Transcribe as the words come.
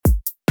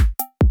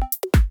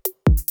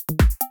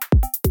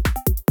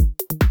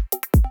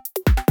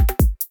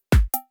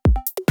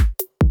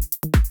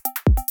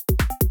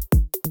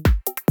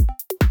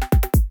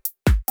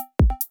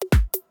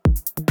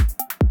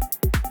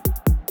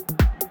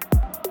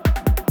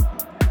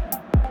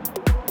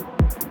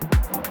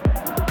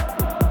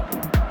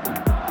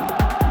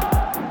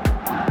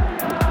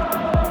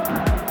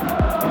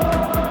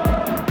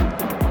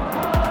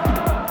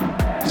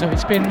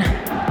been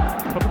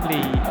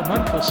probably a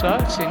month or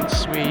so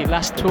since we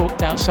last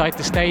talked outside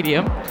the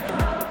stadium.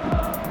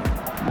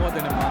 More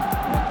than a month.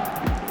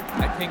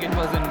 I think it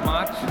was in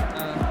March.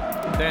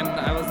 Then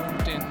I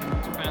wasn't in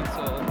Japan,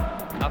 so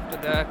after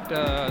that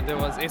there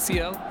was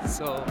ACL.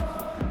 So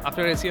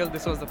after ACL,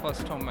 this was the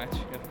first home match.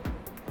 Yeah.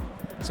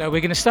 So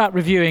we're going to start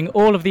reviewing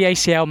all of the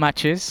ACL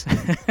matches.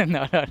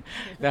 No.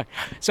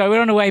 So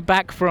we're on our way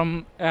back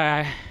from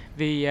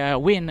the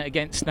win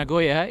against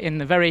Nagoya in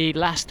the very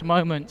last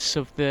moments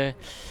of the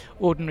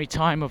ordinary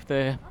time of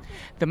the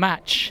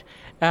match.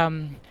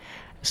 I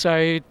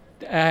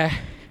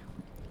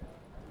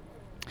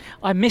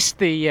missed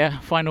the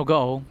final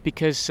goal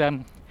because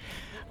I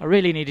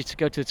really needed to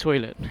go to the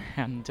toilet,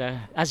 and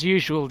as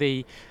usual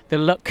the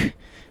luck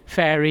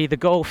fairy, the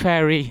goal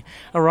fairy,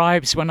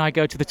 arrives when I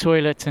go to the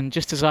toilet, and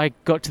just as I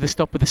got to the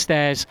stop of the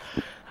stairs,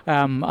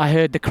 I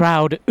heard the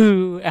crowd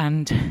ooh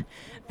and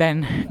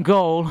then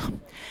goal,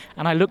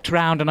 and I looked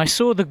around and I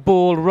saw the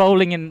ball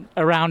rolling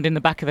around in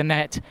the back of the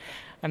net,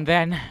 and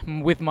then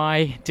with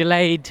my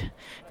delayed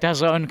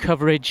DAZN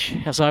coverage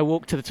as I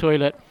walked to the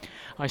toilet,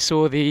 I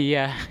saw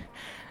the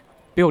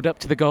build up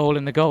to the goal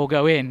and the goal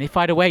go in. If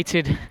I'd have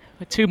waited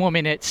 2 more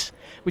minutes,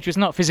 which was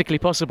not physically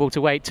possible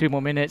to wait 2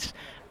 more minutes,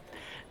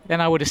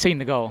 then I would have seen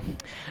the goal. Yeah,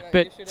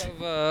 but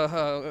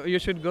you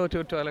should go to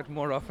the toilet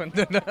more often.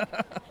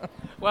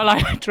 Well,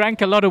 I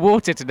drank a lot of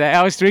water today.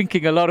 I was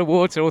drinking a lot of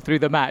water all through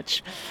the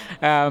match.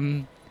 Yeah,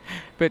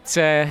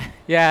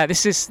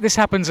 this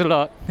happens a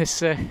lot.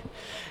 This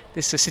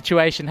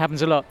situation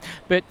happens a lot.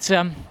 But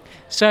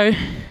so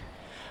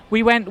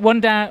we went one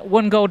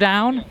goal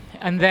down,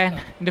 and then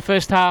in the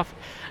first half,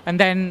 and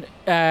then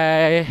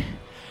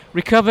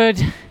recovered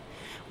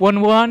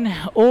 1-1,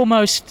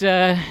 almost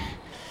 2-1.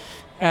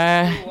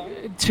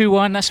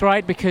 That's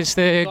right, because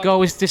the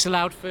goal was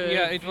disallowed for.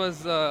 Yeah, it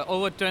was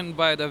overturned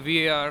by the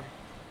VAR,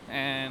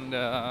 and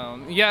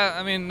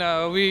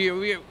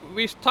we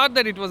thought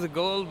that it was a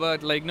goal,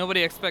 but like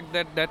nobody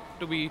expected that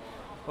to be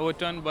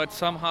overturned. But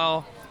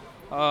somehow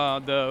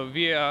the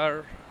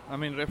VAR,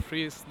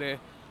 referees, they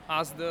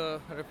asked the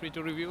referee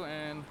to review,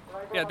 and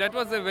yeah, that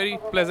was a very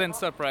pleasant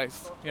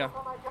surprise.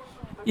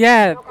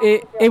 Yeah,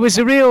 it was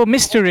a real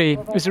mystery.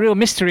 It was a real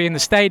mystery in the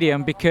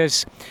stadium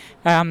because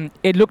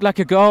it looked like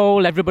a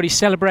goal. Everybody's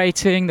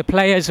celebrating. The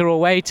players are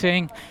all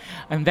waiting,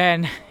 and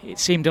then it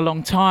seemed a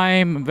long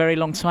time, a very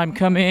long time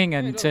coming.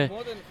 And it was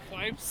more than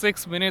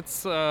 5-6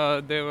 minutes.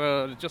 They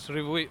were just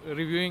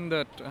reviewing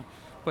that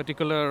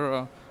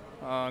particular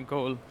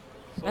goal.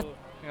 So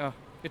yeah,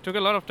 it took a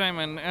lot of time,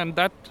 and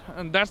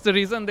that's the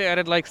reason they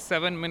added like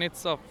 7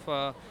 minutes of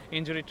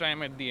injury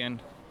time at the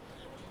end.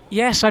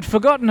 Yes, I'd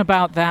forgotten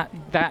about that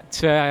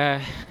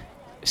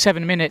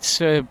 7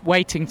 minutes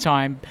waiting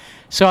time.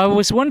 So I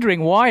was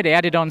wondering why they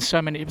added on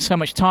so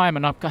much time,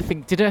 and I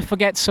think, did I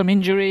forget some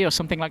injury or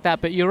something like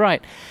that? But you're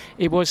right,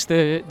 it was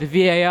the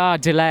VAR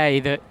delay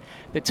that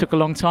took a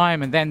long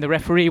time, and then the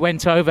referee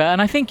went over.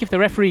 And I think if the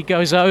referee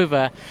goes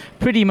over,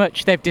 pretty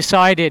much they've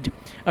decided,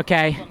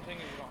 okay,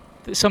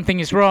 something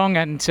is wrong,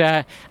 and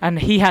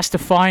he has to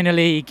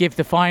finally give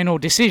the final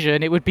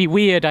decision. It would be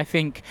weird, I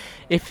think,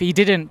 if he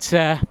didn't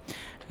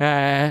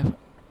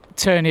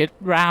turn it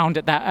round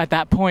at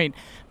that point.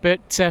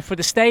 But for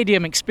the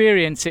stadium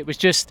experience, it was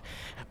just,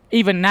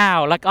 even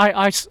now, like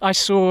I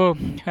saw,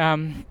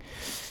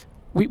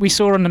 we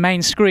saw on the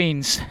main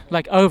screens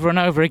like over and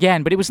over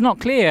again, but it was not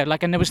clear,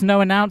 like, and there was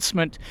no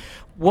announcement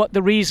what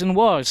the reason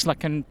was,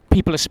 like, and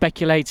people are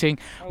speculating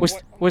my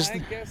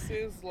guess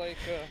is like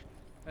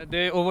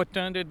they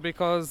overturned it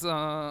because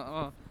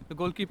the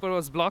goalkeeper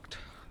was blocked,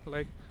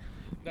 like,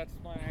 that's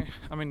my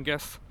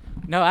guess.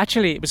 No,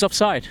 actually it was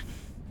offside.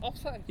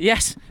 Offside?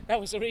 Yes,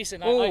 that was the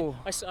reason. Oh.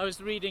 I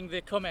was reading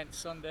the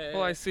comments on the.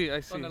 Oh, I see.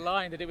 On the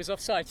line that it was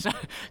offside.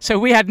 So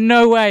we had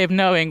no way of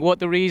knowing what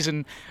the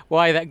reason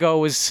why that goal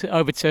was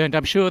overturned.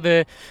 I'm sure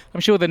the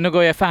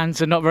Nagoya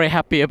fans are not very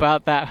happy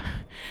about that.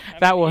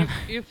 One.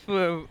 If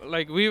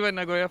like we were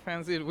Nagoya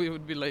fans, we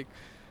would be like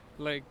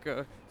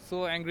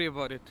so angry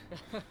about it.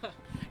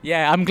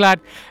 Yeah, I'm glad.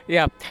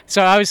 Yeah.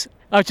 So I was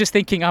just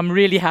thinking, I'm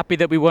really happy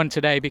that we won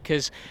today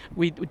because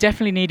we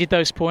definitely needed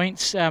those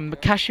points.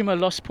 Kashima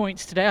lost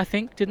points today, I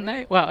think, didn't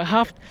they? Well,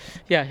 half.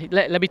 Yeah,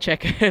 let me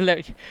check.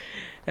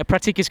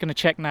 Pratik is going to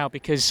check now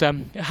because at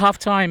half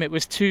time it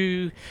was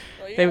 2.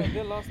 They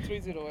lost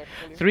 3-0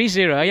 actually.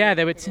 3-0, yeah,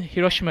 they were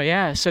Hiroshima,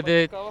 yeah. So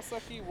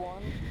Kawasaki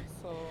won,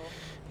 so.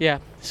 Yeah,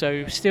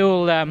 so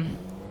still.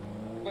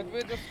 But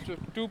we're just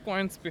 2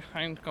 points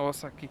behind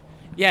Kawasaki.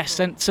 Yes,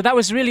 and so that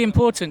was really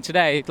important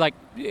today. Like,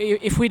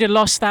 if we'd have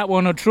lost that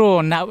one or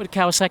drawn, that would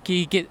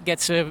Kawasaki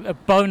gets a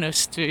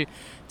bonus to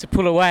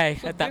pull away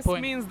at that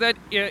point. This means that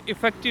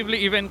effectively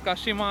even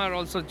Kashima are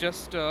also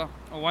just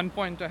 1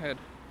 point ahead,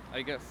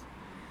 I guess.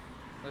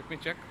 Let me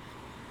check.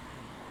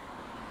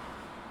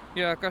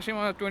 Yeah, Kashima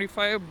are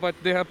 25, but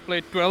they have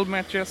played 12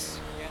 matches.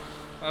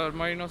 Yeah.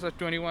 Marinos are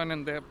 21,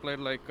 and they have played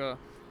like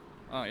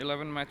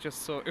 11 matches.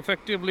 So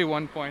effectively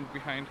 1 point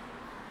behind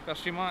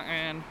Kashima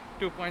and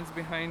 2 points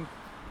behind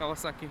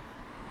Kawasaki.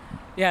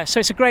 Yeah, so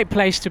it's a great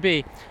place to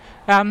be.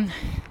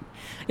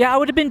 Yeah, I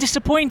would have been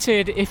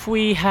disappointed if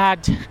we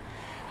had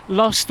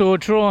lost or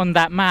drawn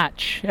that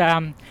match.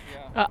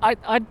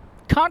 I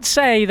can't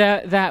say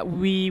that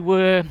we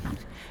were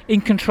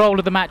in control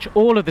of the match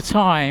all of the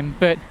time,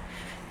 but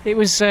it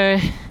was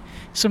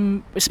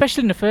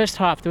especially in the first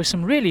half, there was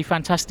some really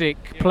fantastic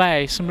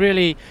play, some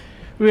really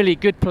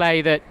good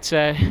play that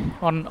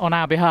on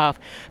our behalf.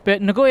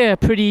 But Nagoya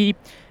pretty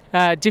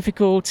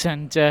difficult,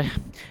 and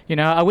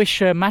I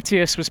wish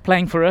Matthias was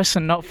playing for us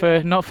and not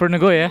for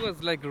Nagoya. He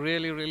was like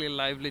really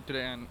lively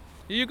today, and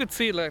you could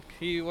see like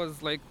he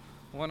was like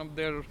one of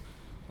their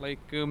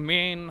like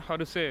main, how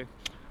to say,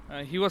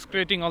 he was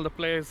creating all the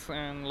plays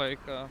and like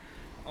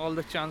all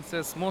the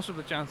chances, most of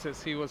the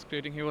chances he was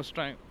creating. He was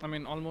trying,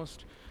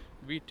 almost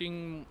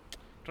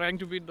trying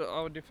to beat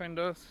our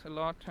defenders a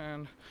lot,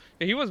 and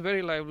he was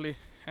very lively.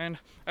 And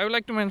I would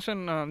like to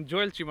mention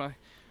Joel Chima.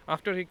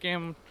 After he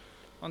came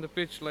on the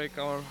pitch, like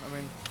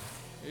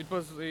he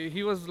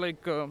was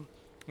like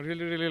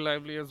really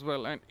lively as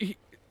well.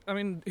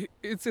 And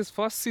it's his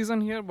first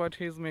season here, but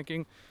he's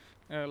making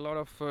a lot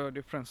of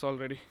difference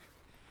already.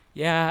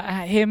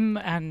 Yeah, him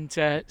and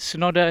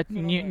Sonoda,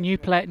 new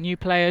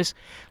players.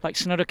 Like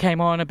Sonoda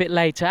came on a bit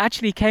later.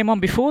 Actually, came on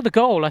before the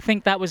goal. I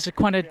think that was a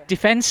kind of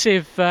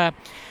defensive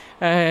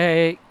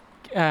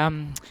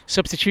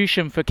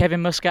substitution for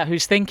Kevin Muscat,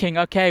 who's thinking,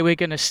 okay, we're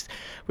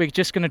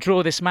just gonna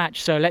draw this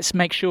match, so let's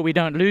make sure we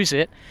don't lose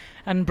it,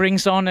 and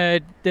brings on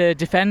the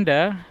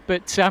defender.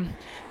 But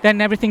then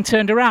everything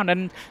turned around,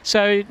 and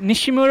so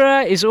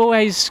Nishimura is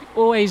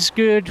always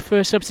good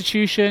for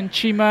substitution.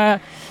 Chima,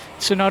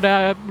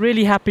 Sonoda,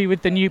 really happy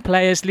with the new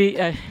players.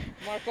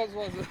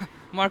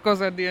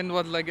 Marcos at the end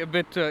was like a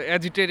bit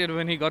agitated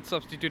when he got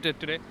substituted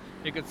today.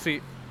 You could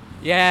see.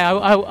 Yeah,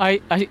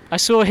 I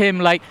saw him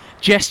like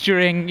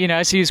gesturing,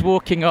 as he was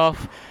walking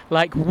off,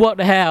 like what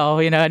the hell,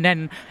 and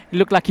then it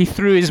looked like he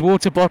threw his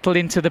water bottle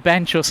into the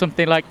bench or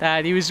something like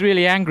that. He was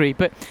really angry,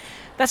 but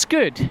that's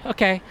good.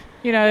 Okay,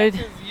 That's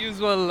his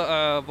usual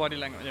body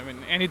language.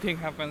 Anything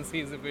happens,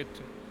 he's a bit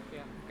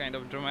kind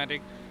of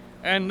dramatic.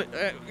 And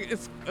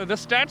the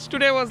stats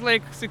today was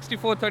like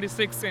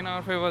 64-36 in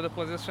our favor, the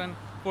possession,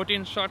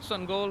 14 shots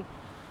on goal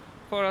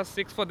for us,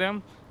 6 for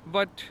them.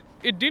 But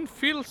it didn't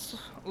feel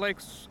like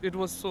it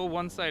was so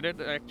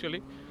one-sided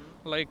actually.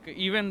 Like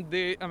even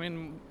they, a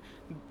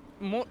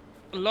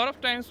lot of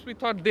times we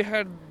thought they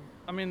had,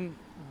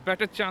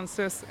 better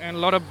chances and a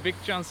lot of big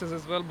chances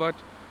as well. But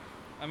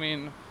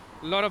a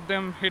lot of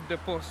them hit the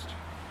post.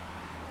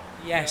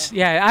 Yes,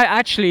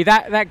 actually,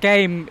 that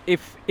game,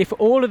 if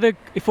all of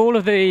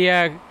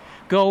the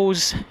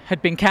goals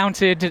had been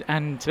counted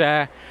and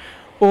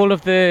all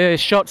of the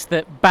shots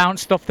that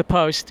bounced off the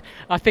post,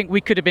 I think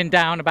we could have been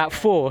down about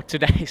 4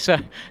 today. So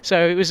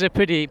it was a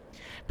pretty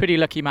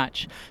lucky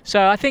match.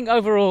 So I think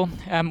overall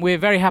we're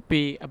very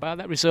happy about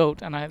that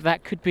result, and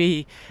that could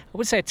be, I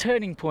would say, a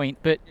turning point.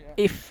 But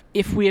if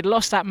we had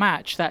lost that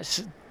match, that's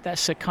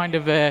a kind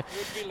of a. It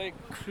would be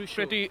like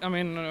crucial.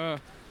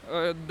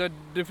 The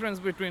difference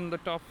between the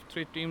top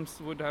 3 teams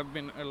would have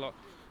been a lot.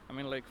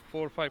 Like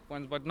 4 or 5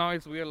 points. But now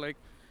we are like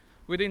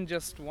within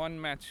just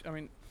one match.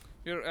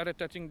 We're at a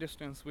touching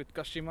distance with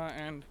Kashima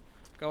and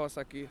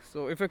Kawasaki.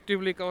 So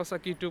effectively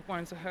Kawasaki 2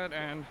 points ahead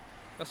and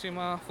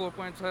Kashima 4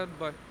 points ahead,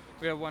 but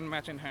we have one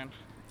match in hand.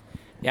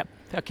 Yep.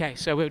 Okay,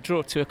 so we'll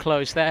draw to a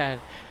close there.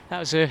 That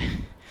was a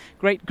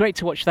great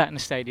to watch that in the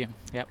stadium.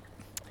 Yep.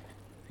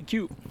 Thank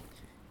you.